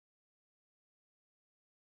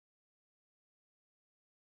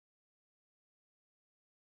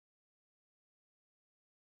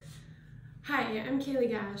Hi, I'm Kaylee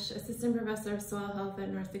Gash, Assistant Professor of Soil Health at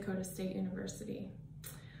North Dakota State University.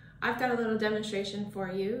 I've got a little demonstration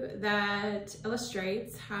for you that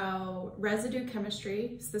illustrates how residue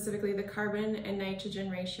chemistry, specifically the carbon and nitrogen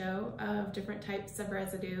ratio of different types of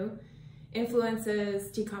residue, influences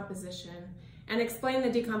decomposition, and explain the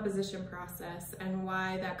decomposition process and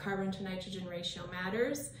why that carbon to nitrogen ratio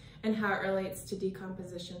matters and how it relates to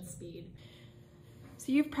decomposition speed.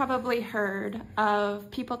 So you've probably heard of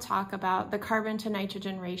people talk about the carbon to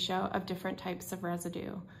nitrogen ratio of different types of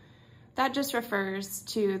residue. That just refers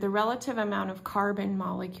to the relative amount of carbon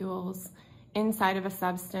molecules inside of a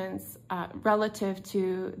substance relative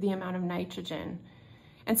to the amount of nitrogen.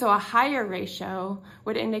 And so a higher ratio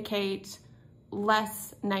would indicate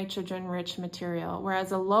less nitrogen-rich material,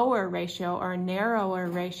 whereas a lower ratio or a narrower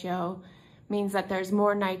ratio means that there's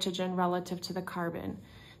more nitrogen relative to the carbon.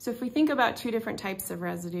 So if we think about two different types of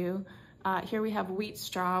residue, here we have wheat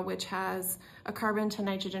straw, which has a carbon to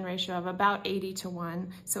nitrogen ratio of about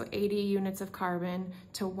 80:1, so 80 units of carbon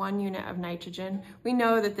to 1 unit of nitrogen. We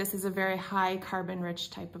know that this is a very high carbon-rich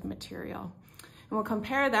type of material. And we'll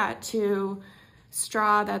compare that to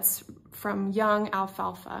straw that's from young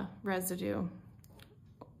alfalfa residue.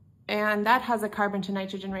 And that has a carbon to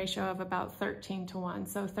nitrogen ratio of about 13:1,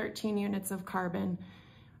 so 13 units of carbon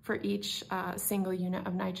for each single unit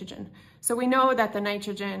of nitrogen. So we know that the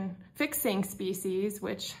nitrogen fixing species,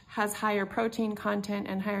 which has higher protein content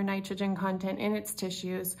and higher nitrogen content in its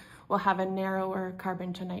tissues, will have a narrower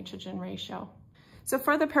carbon to nitrogen ratio. So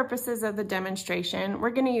for the purposes of the demonstration, we're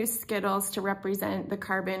going to use Skittles to represent the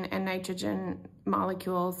carbon and nitrogen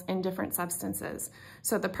molecules in different substances.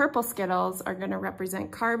 So the purple Skittles are going to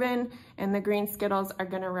represent carbon and the green Skittles are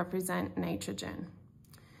going to represent nitrogen.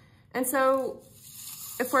 And so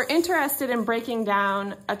if we're interested in breaking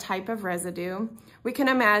down a type of residue, we can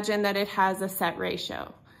imagine that it has a set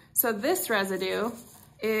ratio. So this residue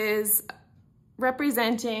is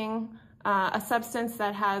representing a substance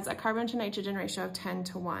that has a carbon to nitrogen ratio of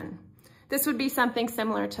 10:1. This would be something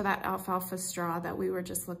similar to that alfalfa straw that we were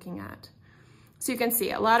just looking at. So you can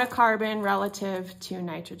see a lot of carbon relative to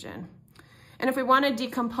nitrogen. And if we want to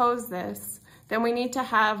decompose this, then we need to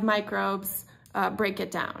have microbes break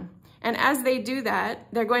it down. And as they do that,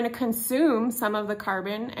 they're going to consume some of the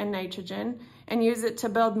carbon and nitrogen and use it to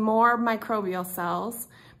build more microbial cells,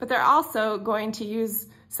 but they're also going to use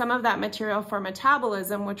some of that material for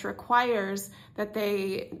metabolism, which requires that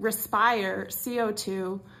they respire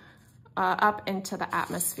CO2 up into the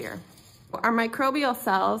atmosphere. Our microbial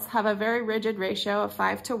cells have a very rigid ratio of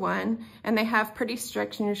 5:1, and they have pretty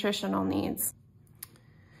strict nutritional needs.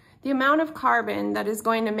 The amount of carbon that is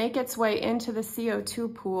going to make its way into the CO2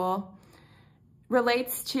 pool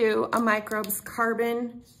relates to a microbe's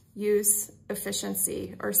carbon use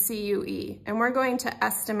efficiency, or CUE. And we're going to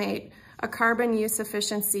estimate a carbon use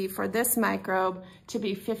efficiency for this microbe to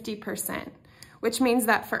be 50%, which means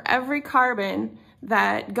that for every carbon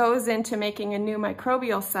that goes into making a new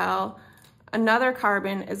microbial cell, another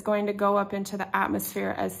carbon is going to go up into the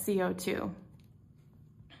atmosphere as CO2.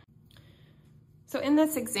 So in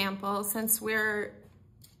this example, since we're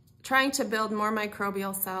trying to build more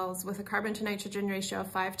microbial cells with a carbon to nitrogen ratio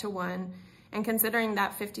of 5:1, and considering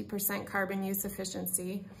that 50% carbon use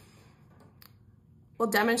efficiency, we'll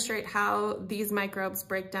demonstrate how these microbes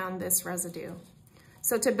break down this residue.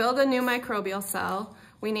 So to build a new microbial cell,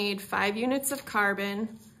 we need 5 units of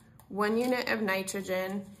carbon, 1 unit of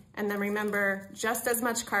nitrogen, and then remember, just as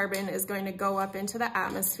much carbon is going to go up into the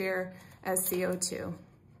atmosphere as CO2.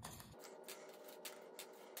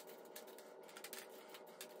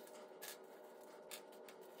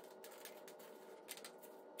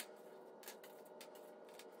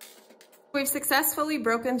 We've successfully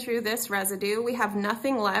broken through this residue. We have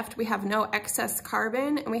nothing left. We have no excess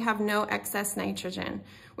carbon and we have no excess nitrogen,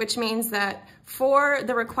 which means that for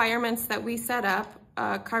the requirements that we set up,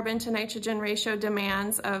 carbon to nitrogen ratio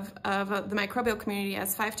demands of the microbial community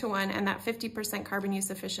as 5:1 and that 50% carbon use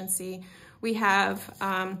efficiency, we have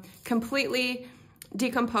completely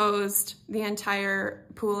decomposed the entire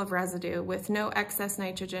pool of residue with no excess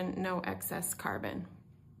nitrogen, no excess carbon.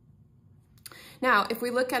 Now, if we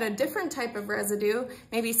look at a different type of residue,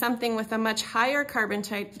 maybe something with a much higher carbon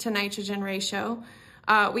to nitrogen ratio,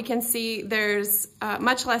 we can see there's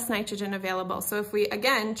much less nitrogen available. So if we,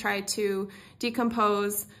 again, try to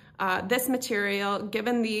decompose this material,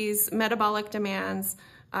 given these metabolic demands,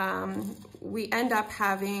 we end up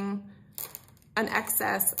having an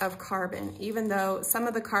excess of carbon, even though some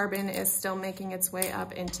of the carbon is still making its way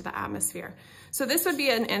up into the atmosphere. So this would be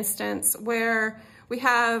an instance where we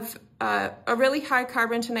have a really high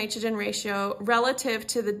carbon to nitrogen ratio relative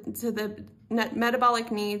to the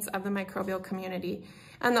metabolic needs of the microbial community.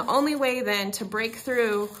 And the only way then to break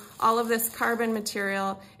through all of this carbon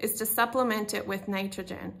material is to supplement it with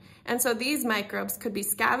nitrogen. And so these microbes could be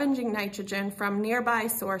scavenging nitrogen from nearby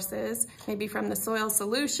sources, maybe from the soil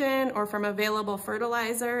solution or from available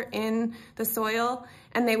fertilizer in the soil,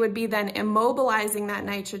 and they would be then immobilizing that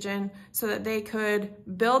nitrogen so that they could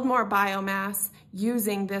build more biomass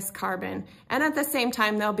using this carbon. And at the same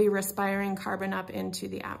time, they'll be respiring carbon up into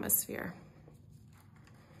the atmosphere.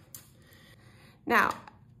 Now,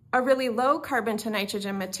 a really low carbon to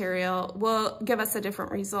nitrogen material will give us a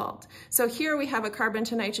different result. So here we have a carbon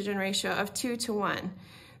to nitrogen ratio of 2:1.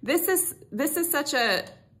 This is such a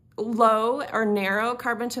low or narrow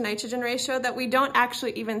carbon to nitrogen ratio that we don't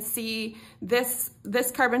actually even see this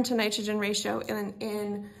carbon to nitrogen ratio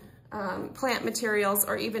in plant materials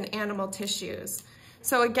or even animal tissues.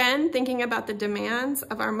 So again, thinking about the demands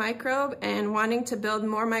of our microbe and wanting to build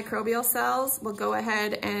more microbial cells, we'll go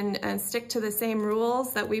ahead and stick to the same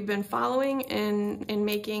rules that we've been following in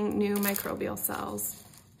making new microbial cells.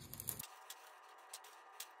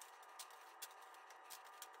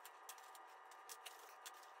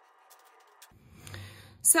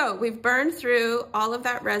 So we've burned through all of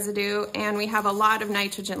that residue and we have a lot of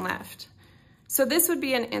nitrogen left. So this would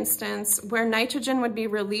be an instance where nitrogen would be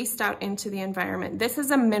released out into the environment. This is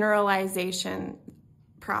a mineralization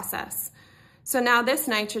process. So now this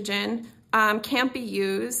nitrogen can't be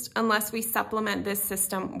used unless we supplement this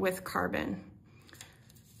system with carbon.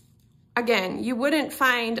 Again, you wouldn't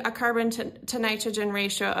find a carbon to nitrogen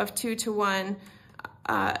ratio of 2:1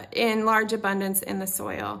 in large abundance in the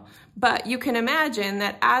soil. But you can imagine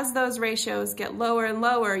that as those ratios get lower and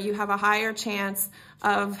lower, you have a higher chance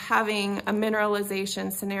of having a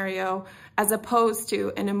mineralization scenario as opposed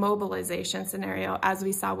to an immobilization scenario, as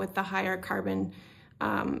we saw with the higher carbon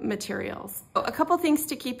materials. A couple things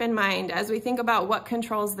to keep in mind as we think about what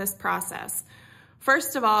controls this process.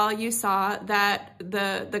 First of all, you saw that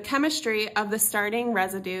the chemistry of the starting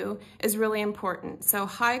residue is really important. So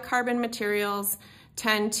high carbon materials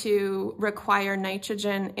tend to require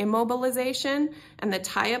nitrogen immobilization and the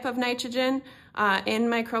tie-up of nitrogen in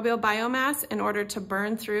microbial biomass in order to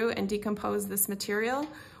burn through and decompose this material,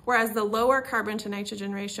 whereas the lower carbon to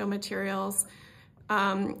nitrogen ratio materials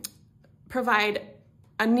provide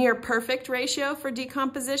a near perfect ratio for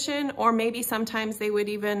decomposition, or maybe sometimes they would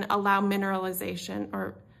even allow mineralization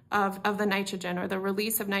or of the nitrogen or the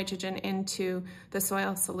release of nitrogen into the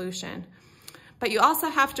soil solution. But you also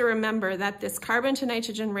have to remember that this carbon to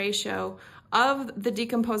nitrogen ratio of the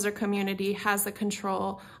decomposer community has a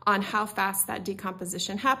control on how fast that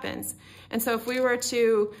decomposition happens. And so if we were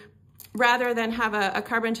to, rather than have a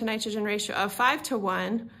carbon to nitrogen ratio of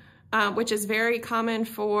 5:1, which is very common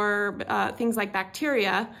for things like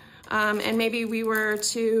bacteria, and maybe we were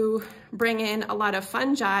to bring in a lot of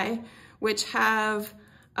fungi, which have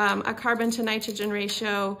a carbon to nitrogen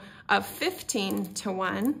ratio of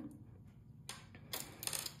 15:1,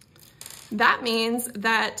 that means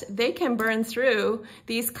that they can burn through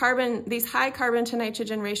these high carbon to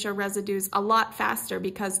nitrogen ratio residues a lot faster,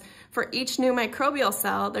 because for each new microbial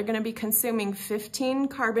cell, they're going to be consuming 15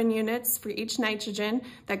 carbon units for each nitrogen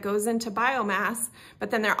that goes into biomass,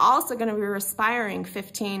 but then they're also going to be respiring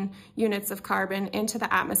 15 units of carbon into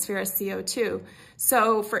the atmosphere as CO2.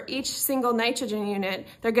 So for each single nitrogen unit,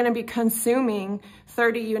 they're going to be consuming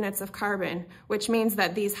 30 units of carbon, which means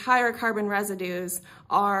that these higher carbon residues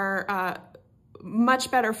are much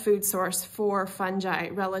better food source for fungi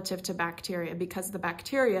relative to bacteria, because the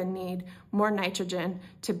bacteria need more nitrogen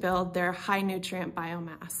to build their high nutrient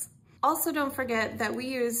biomass. Also, don't forget that we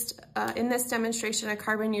used, in this demonstration, a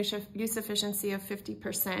carbon use efficiency of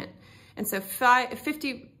 50%. And so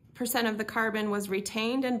 50% of the carbon was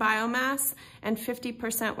retained in biomass and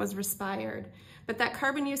 50% was respired. But that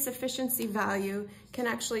carbon use efficiency value can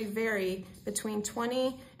actually vary between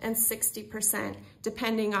 20 and 60%,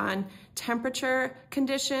 depending on temperature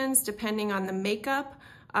conditions, depending on the makeup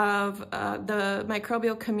of the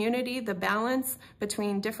microbial community, the balance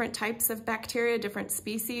between different types of bacteria, different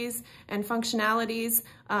species and functionalities,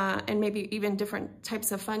 and maybe even different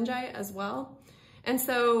types of fungi as well. And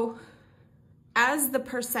so as the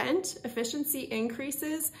percent efficiency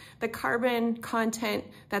increases, the carbon content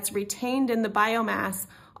that's retained in the biomass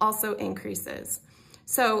also increases.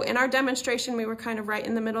 So in our demonstration, we were kind of right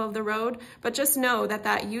in the middle of the road, but just know that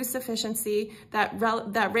that use efficiency,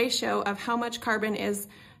 that ratio of how much carbon is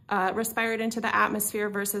respired into the atmosphere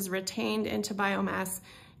versus retained into biomass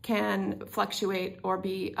can fluctuate or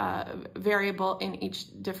be variable in each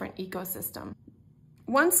different ecosystem.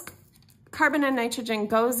 Once carbon and nitrogen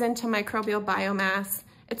goes into microbial biomass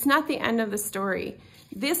it's not the end of the story.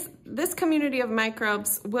 This community of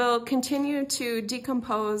microbes will continue to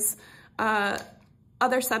decompose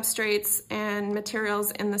other substrates and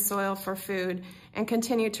materials in the soil for food and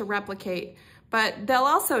continue to replicate. But they'll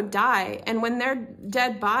also die, and when their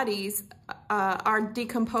dead bodies are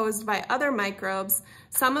decomposed by other microbes,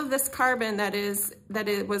 some of this carbon that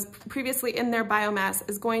it was previously in their biomass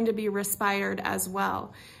is going to be respired as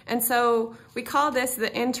well. And so we call this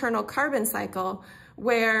the internal carbon cycle,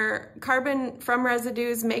 where carbon from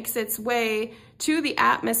residues makes its way to the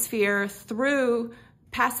atmosphere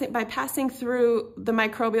by passing through the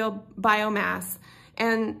microbial biomass.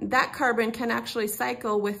 And that carbon can actually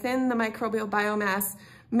cycle within the microbial biomass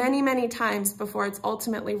many, many times before it's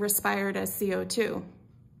ultimately respired as CO2.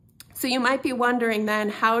 So you might be wondering then,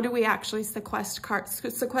 how do we actually sequester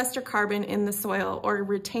carbon in the soil or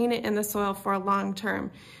retain it in the soil for a long term?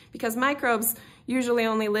 Because microbes usually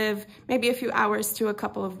only live maybe a few hours to a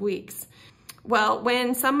couple of weeks. Well,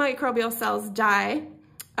 when some microbial cells die,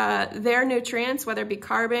 their nutrients, whether it be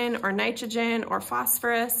carbon or nitrogen or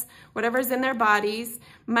phosphorus, whatever's in their bodies,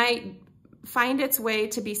 might find its way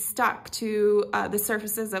to be stuck to the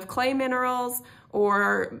surfaces of clay minerals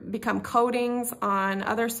or become coatings on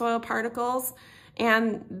other soil particles.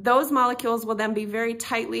 And those molecules will then be very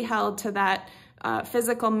tightly held to that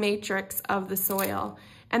physical matrix of the soil.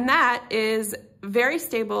 And that is very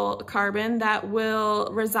stable carbon that will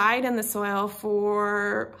reside in the soil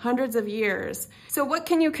for hundreds of years. So what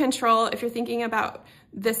can you control if you're thinking about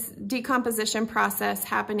this decomposition process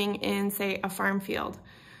happening in, say, a farm field?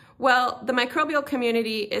 Well, the microbial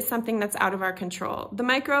community is something that's out of our control. The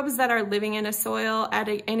microbes that are living in a soil at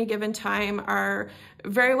any given time are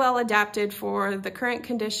very well adapted for the current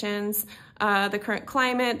conditions, the current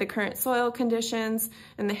climate, the current soil conditions,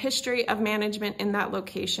 and the history of management in that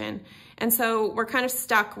location. And so we're kind of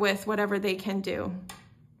stuck with whatever they can do.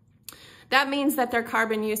 That means that their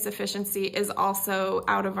carbon use efficiency is also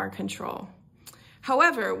out of our control.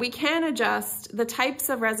 However, we can adjust the types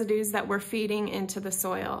of residues that we're feeding into the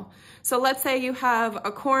soil. So let's say you have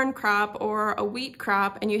a corn crop or a wheat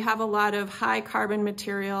crop and you have a lot of high carbon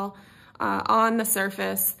material on the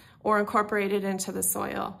surface or incorporated into the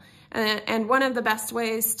soil. And one of the best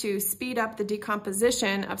ways to speed up the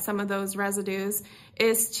decomposition of some of those residues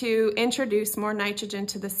is to introduce more nitrogen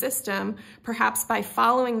to the system, perhaps by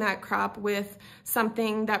following that crop with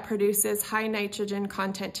something that produces high nitrogen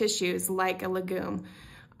content tissues like a legume.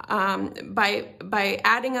 By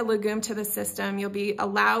adding a legume to the system, you'll be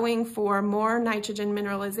allowing for more nitrogen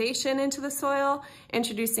mineralization into the soil,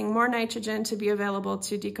 introducing more nitrogen to be available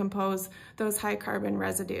to decompose those high carbon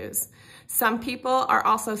residues. Some people are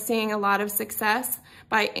also seeing a lot of success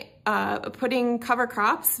by putting cover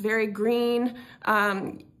crops, very green,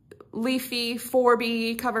 leafy,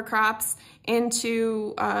 4B cover crops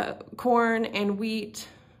into corn and wheat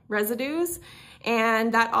residues.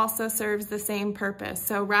 And that also serves the same purpose.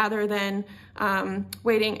 So rather than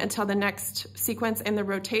waiting until the next sequence in the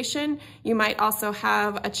rotation, you might also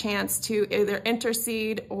have a chance to either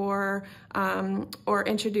interseed or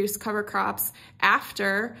introduce cover crops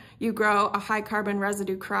after you grow a high carbon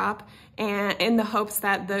residue crop, and in the hopes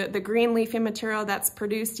that the green leafy material that's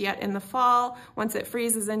produced yet in the fall, once it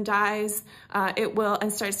freezes and dies,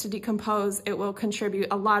 and starts to decompose, it will contribute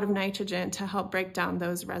a lot of nitrogen to help break down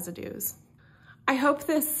those residues. I hope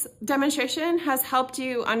this demonstration has helped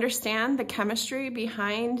you understand the chemistry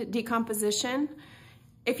behind decomposition.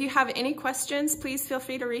 If you have any questions, please feel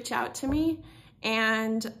free to reach out to me,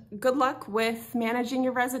 and good luck with managing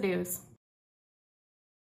your residues.